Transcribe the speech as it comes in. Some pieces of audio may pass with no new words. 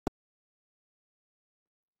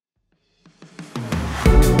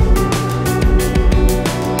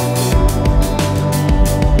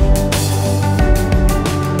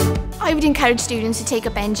encourage students to take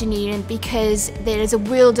up engineering because there is a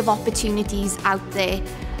world of opportunities out there.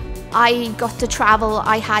 I got to travel,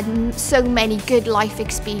 I had so many good life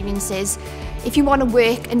experiences. If you want to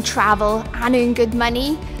work and travel and earn good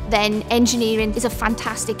money, then engineering is a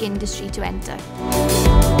fantastic industry to enter.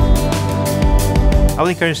 I would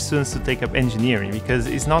encourage students to take up engineering because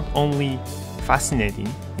it's not only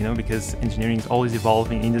fascinating, because engineering is always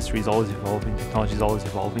evolving, industry is always evolving, technology is always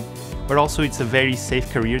evolving, but also it's a very safe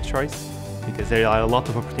career choice because there are a lot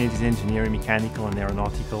of opportunities in engineering, mechanical and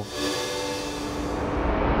aeronautical.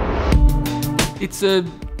 It's a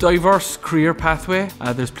diverse career pathway.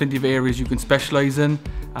 There's plenty of areas you can specialise in.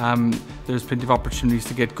 There's plenty of opportunities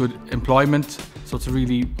to get good employment. So it's a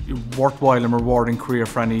really worthwhile and rewarding career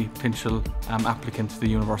for any potential applicant to the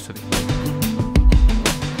university.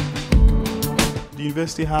 The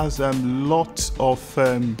university has lots of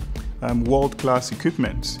world-class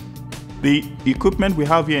equipment. The equipment we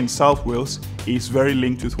have here in South Wales is very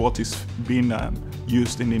linked with what is being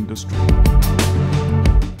used in industry.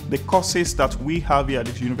 The courses that we have here at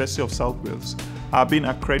the University of South Wales are being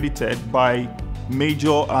accredited by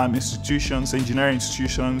major institutions, engineering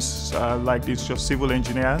institutions like the Institute of Civil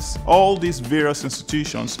Engineers. All these various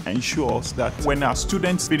institutions ensures that when our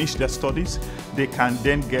students finish their studies, they can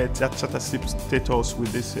then get that chartership status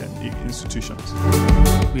with these institutions.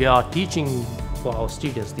 We are teaching for our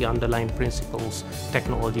students the underlying principles,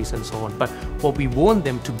 technologies and so on, but what we want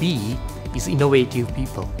them to be is innovative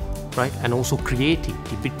people. Right? And also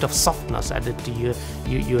creativity, a bit of softness added to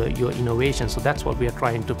your innovation. So that's what we are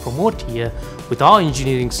trying to promote here with our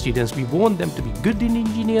engineering students. We want them to be good in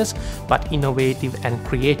engineers, but innovative and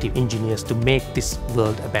creative engineers to make this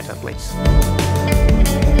world a better place.